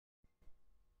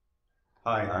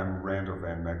Hi, I'm Randall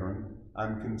Van Meggelen.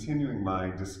 I'm continuing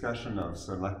my discussion of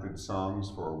selected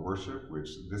songs for worship, which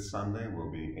this Sunday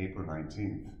will be April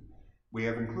 19th. We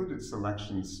have included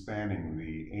selections spanning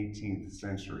the 18th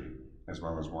century, as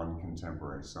well as one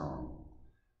contemporary song.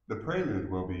 The prelude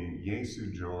will be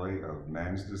Jesu Joy of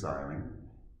Man's Desiring.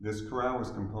 This chorale was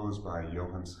composed by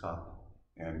Johann Schaap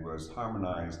and was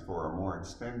harmonized for a more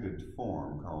extended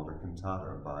form called a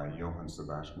cantata by Johann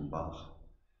Sebastian Bach.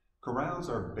 Chorales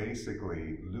are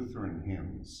basically Lutheran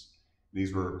hymns.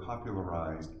 These were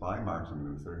popularized by Martin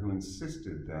Luther, who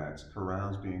insisted that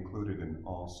chorales be included in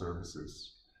all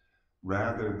services.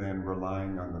 Rather than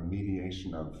relying on the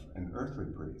mediation of an earthly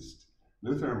priest,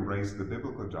 Luther embraced the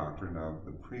biblical doctrine of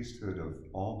the priesthood of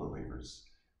all believers,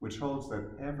 which holds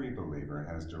that every believer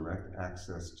has direct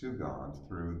access to God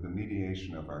through the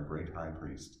mediation of our great high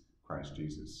priest, Christ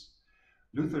Jesus.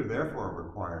 Luther therefore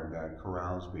required that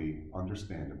chorales be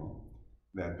understandable,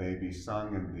 that they be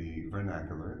sung in the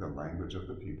vernacular, the language of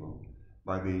the people,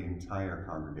 by the entire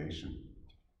congregation.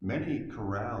 Many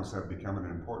chorales have become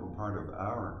an important part of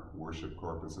our worship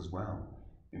corpus as well,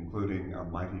 including A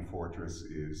Mighty Fortress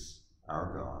is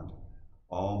Our God,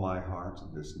 All My Heart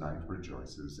This Night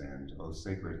Rejoices, and O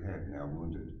Sacred Head Now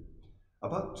Wounded.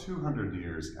 About 200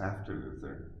 years after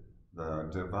Luther, the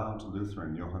devout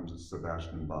Lutheran Johann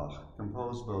Sebastian Bach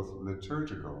composed both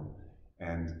liturgical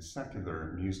and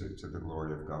secular music to the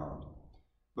glory of God.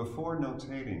 Before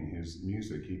notating his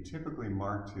music, he typically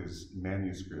marked his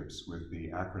manuscripts with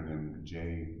the acronym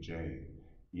JJ,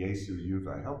 Jesu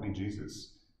Juva, Help Me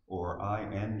Jesus, or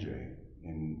INJ,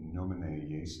 in nomine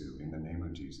Jesu, in the name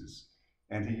of Jesus.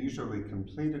 And he usually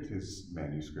completed his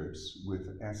manuscripts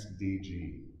with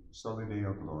SDG, Soli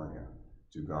Deo Gloria,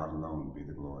 to God alone be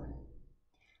the glory.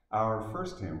 Our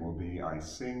first hymn will be I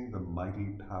Sing the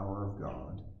Mighty Power of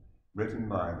God, written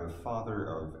by the father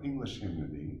of English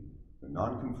hymnody, the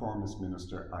nonconformist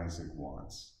minister Isaac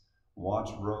Watts.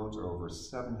 Watts wrote over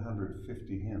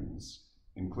 750 hymns,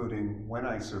 including When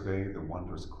I Survey the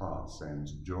Wondrous Cross and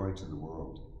Joy to the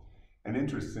World. An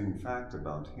interesting fact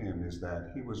about him is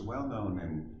that he was well known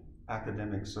in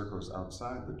academic circles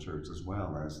outside the church, as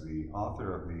well as the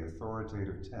author of the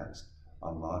authoritative text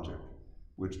on logic,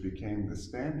 which became the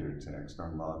standard text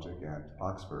on logic at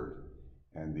Oxford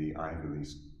and the Ivy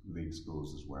League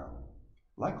schools as well.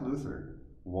 Like Luther,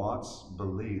 Watts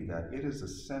believed that it is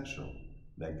essential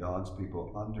that God's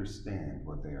people understand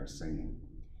what they are singing.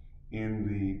 In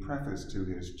the preface to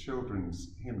his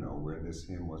children's hymnal, where this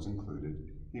hymn was included,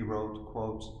 he wrote,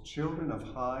 quote, Children of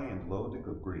high and low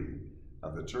degree,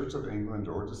 of the Church of England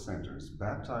or dissenters,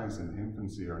 baptized in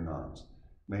infancy or not,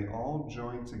 may all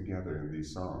join together in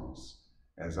these songs,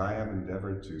 as I have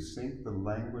endeavored to sink the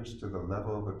language to the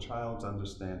level of a child's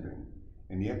understanding,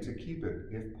 and yet to keep it,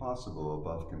 if possible,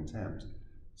 above contempt.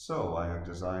 So I have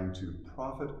designed to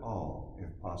profit all,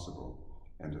 if possible,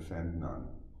 and offend none.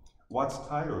 Watts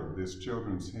titled this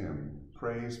children's hymn,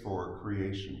 Praise for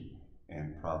Creation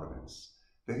and Providence.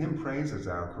 The hymn praises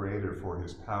our Creator for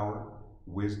his power,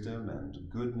 wisdom, and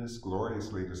goodness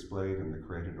gloriously displayed in the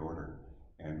created order,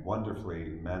 and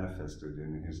wonderfully manifested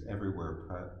in his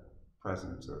everywhere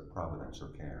present providential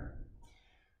care.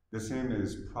 This hymn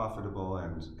is profitable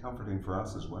and comforting for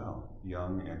us as well,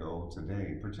 young and old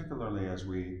today, particularly as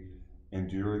we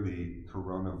endure the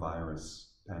coronavirus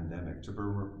pandemic, to be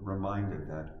reminded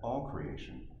that all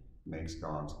creation makes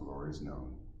God's glories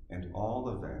known, and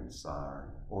all events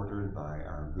are ordered by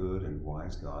our good and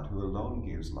wise God, who alone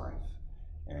gives life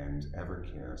and ever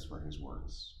cares for his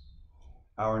works.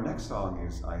 Our next song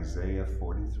is Isaiah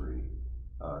 43,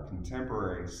 a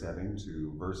contemporary setting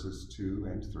to verses 2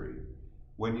 and 3.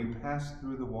 When you pass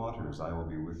through the waters, I will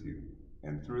be with you,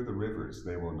 and through the rivers,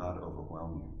 they will not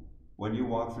overwhelm you. When you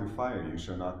walk through fire, you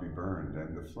shall not be burned,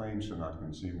 and the flame shall not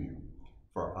consume you.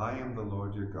 For I am the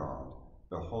Lord your God,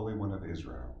 the Holy One of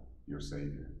Israel, your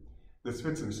Savior. This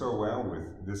fits in so well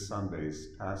with this Sunday's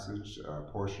passage, a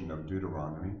portion of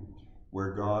Deuteronomy,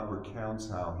 where God recounts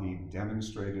how he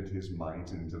demonstrated his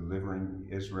might in delivering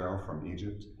Israel from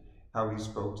Egypt, how he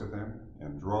spoke to them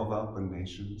and drove out the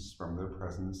nations from their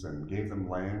presence and gave them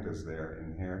land as their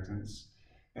inheritance,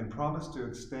 and promised to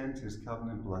extend his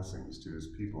covenant blessings to his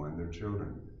people and their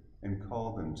children, and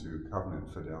call them to covenant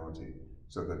fidelity,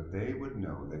 so that they would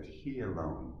know that he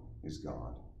alone is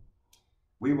God.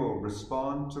 We will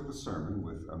respond to the sermon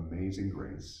with amazing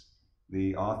grace.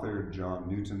 The author, John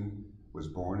Newton, was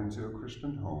born into a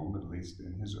Christian home, at least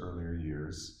in his earlier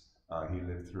years. He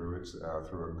lived through it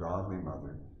through a godly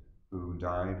mother who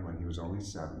died when he was only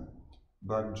 7.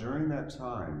 But during that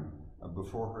time,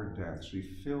 before her death, she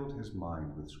filled his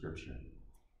mind with Scripture.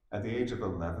 At the age of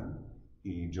 11,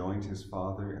 He joined his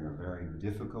father in a very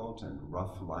difficult and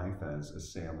rough life as a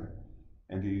sailor,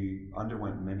 and he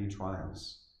underwent many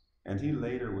trials, and he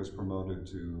later was promoted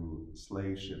to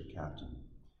slave ship captain.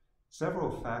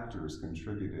 Several factors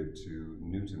contributed to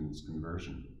Newton's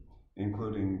conversion,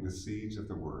 including the seeds of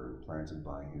the word planted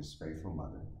by his faithful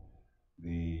mother,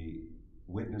 the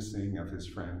witnessing of his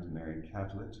friend Mary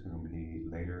Catlett, whom he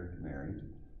later married,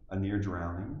 a near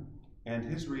drowning, and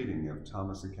his reading of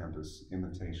Thomas à Kempis'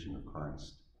 Imitation of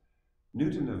Christ.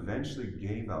 Newton eventually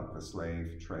gave up the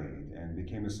slave trade and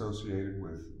became associated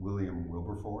with William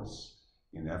Wilberforce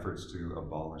in efforts to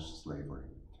abolish slavery.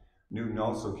 Newton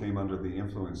also came under the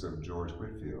influence of George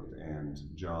Whitefield and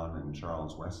John and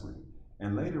Charles Wesley,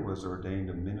 and later was ordained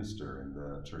a minister in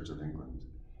the Church of England.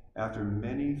 After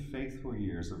many faithful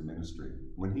years of ministry,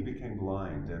 when he became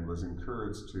blind and was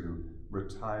encouraged to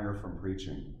retire from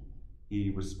preaching,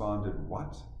 he responded,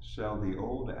 "What? Shall the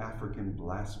old African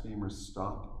blasphemer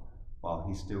stop while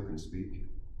he still can speak?"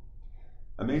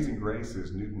 Amazing Grace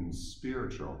is Newton's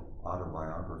spiritual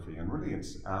autobiography, and really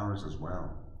it's ours as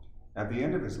well. At the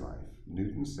end of his life,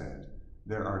 Newton said,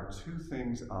 "There are two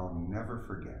things I'll never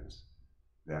forget,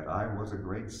 that I was a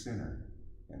great sinner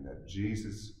and that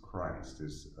Jesus Christ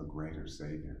is a greater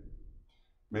Savior."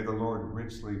 May the Lord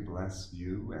richly bless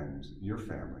you and your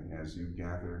family as you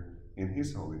gather in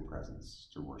his holy presence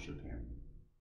to worship him.